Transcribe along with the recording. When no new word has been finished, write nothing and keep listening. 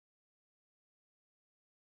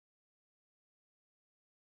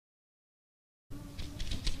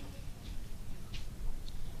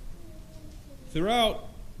Throughout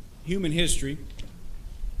human history,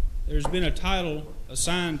 there's been a title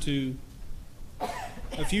assigned to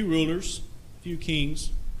a few rulers, a few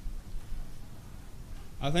kings.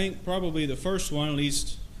 I think probably the first one, at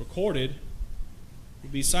least recorded,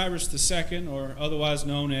 would be Cyrus II, or otherwise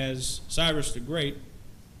known as Cyrus the Great.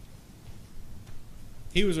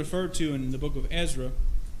 He was referred to in the book of Ezra,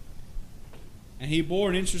 and he bore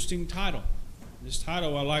an interesting title. This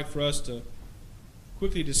title I'd like for us to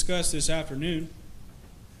quickly discuss this afternoon.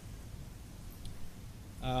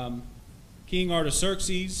 King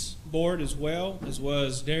Artaxerxes bore it as well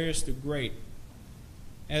as Darius the Great,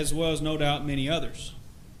 as well as no doubt many others.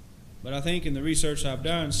 But I think in the research I've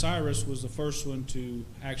done, Cyrus was the first one to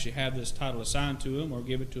actually have this title assigned to him or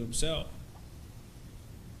give it to himself.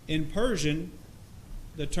 In Persian,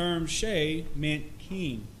 the term Sheh meant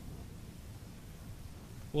king.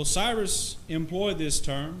 Well, Cyrus employed this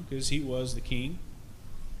term because he was the king.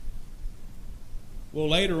 Well,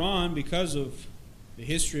 later on, because of the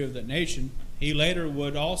history of the nation, he later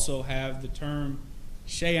would also have the term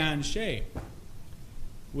Sheh,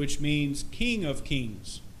 which means king of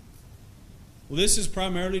kings. Well, this is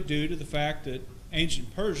primarily due to the fact that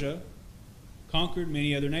ancient Persia conquered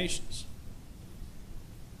many other nations.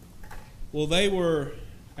 Well, they were,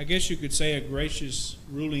 I guess you could say, a gracious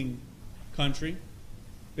ruling country,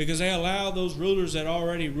 because they allowed those rulers that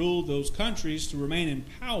already ruled those countries to remain in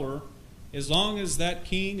power as long as that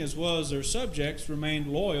king as well as their subjects remained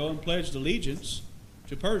loyal and pledged allegiance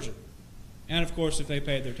to Persia. And of course, if they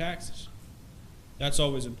paid their taxes. That's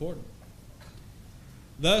always important.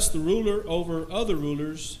 Thus, the ruler over other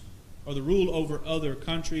rulers, or the rule over other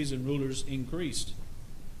countries and rulers, increased.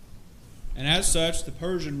 And as such, the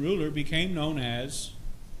Persian ruler became known as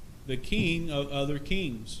the king of other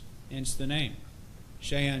kings, hence the name,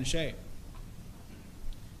 Sheh.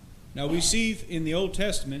 Now we see in the Old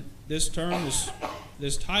Testament, this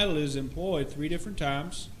title is employed 3 different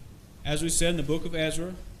times. As we said in the book of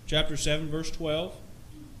Ezra, chapter 7, verse 12,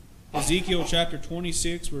 Ezekiel chapter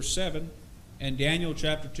 26, verse 7, and Daniel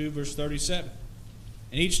chapter 2, verse 37.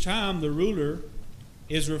 And each time the ruler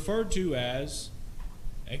is referred to as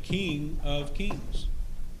a king of kings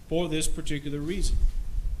for this particular reason.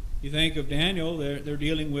 You think of Daniel, they're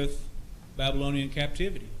dealing with Babylonian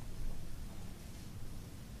captivity.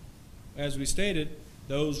 As we stated,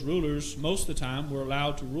 those rulers most of the time were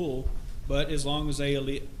allowed to rule, but as long as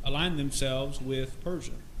they aligned themselves with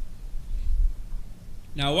Persia.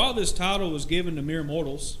 Now, while this title was given to mere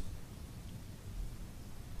mortals,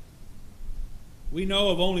 we know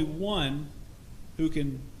of only one who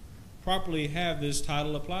can properly have this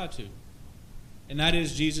title applied to, and that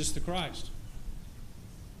is Jesus the Christ.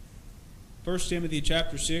 1 Timothy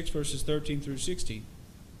chapter 6, verses 13 through 16.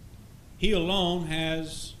 He alone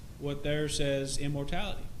has what there says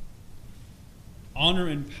immortality. Honor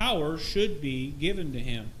and power should be given to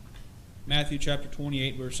him. Matthew chapter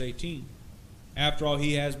 28, verse 18. After all,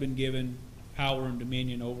 he has been given power and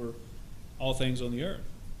dominion over all things on the earth.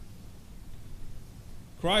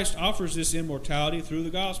 Christ offers this immortality through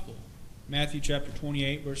the gospel. Matthew chapter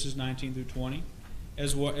 28, verses 19 through 20,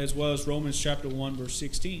 as well as Romans chapter 1, verse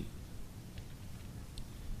 16.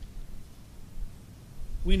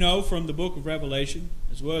 We know from the book of Revelation,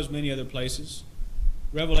 as well as many other places,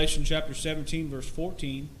 Revelation chapter 17, verse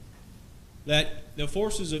 14, that the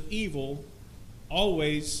forces of evil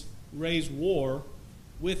always raise war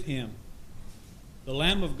with him. The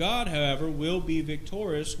Lamb of God, however, will be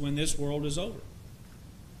victorious when this world is over.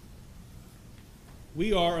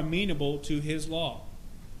 We are amenable to his law.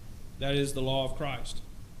 That is the law of Christ.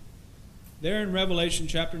 There in Revelation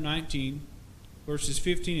chapter 19, verses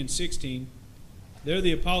 15 and 16, there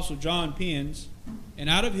the Apostle John pens, and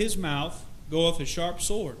out of his mouth goeth a sharp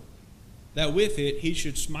sword, that with it he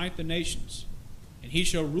should smite the nations, and he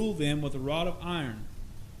shall rule them with a rod of iron,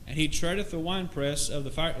 and he treadeth the winepress of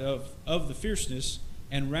the fierceness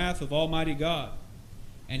and wrath of Almighty God.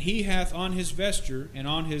 And he hath on his vesture and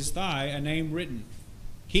on his thigh a name written,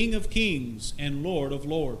 King of Kings and Lord of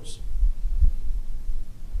Lords.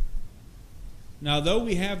 Now, though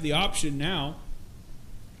we have the option now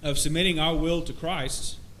of submitting our will to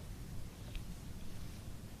Christ's,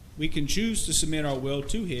 we can choose to submit our will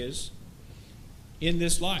to his in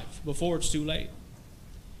this life before it's too late.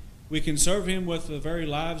 We can serve him with the very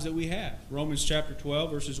lives that we have. Romans chapter 12,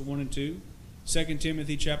 verses 1 and 2. 2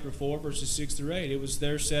 Timothy chapter 4, verses 6 through 8. It was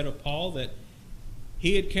there said of Paul that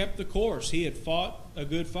he had kept the course. He had fought a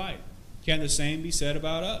good fight. Can the same be said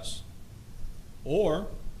about us? Or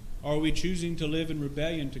are we choosing to live in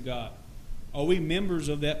rebellion to God? Are we members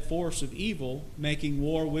of that force of evil making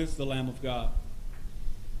war with the Lamb of God?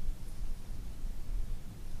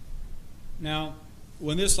 Now,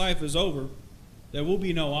 when this life is over, there will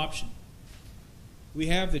be no option. We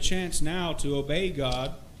have the chance now to obey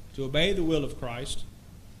God, to obey the will of Christ.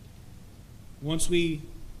 Once we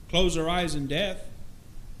close our eyes in death,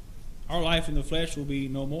 our life in the flesh will be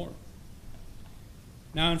no more.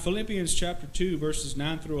 Now in Philippians chapter 2, verses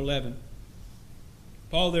 9 through 11,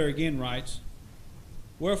 Paul there again writes,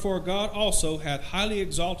 "Wherefore God also hath highly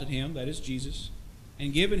exalted him," that is Jesus,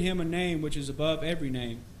 "and given him a name which is above every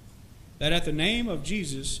name, that at the name of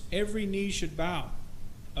Jesus every knee should bow,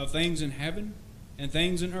 of things in heaven, and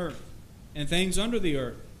things in earth, and things under the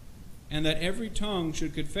earth, and that every tongue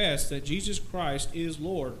should confess that Jesus Christ is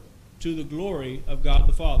Lord, to the glory of God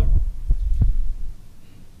the Father."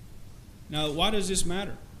 Now, why does this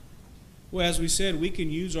matter? Well, as we said, we can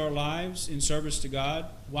use our lives in service to God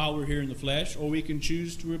while we're here in the flesh, or we can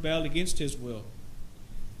choose to rebel against His will.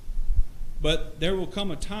 But there will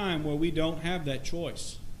come a time where we don't have that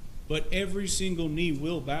choice. But every single knee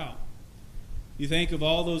will bow. You think of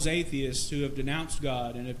all those atheists who have denounced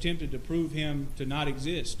God and have attempted to prove Him to not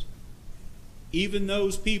exist. Even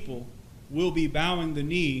those people will be bowing the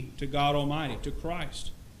knee to God Almighty, to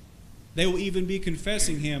Christ. They will even be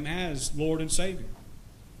confessing Him as Lord and Savior.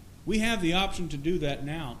 We have the option to do that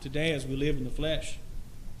now, today as we live in the flesh,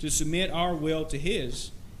 to submit our will to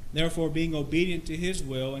His, therefore being obedient to His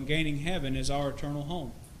will and gaining heaven as our eternal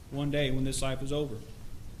home one day when this life is over.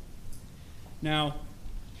 Now,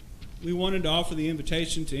 we wanted to offer the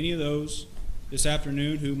invitation to any of those this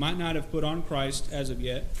afternoon who might not have put on Christ as of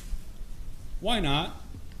yet. Why not?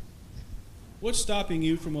 What's stopping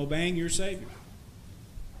you from obeying your Savior?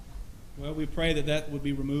 Well, we pray that that would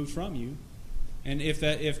be removed from you. And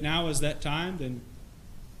if now is that time, then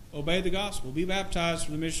obey the gospel. Be baptized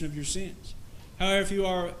for the remission of your sins. However, if you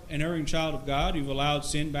are an erring child of God, you've allowed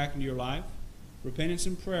sin back into your life, repentance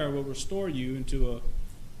and prayer will restore you into a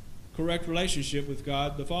correct relationship with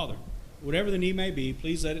God the Father. Whatever the need may be,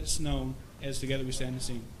 please let it known as together we stand and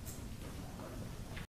sing.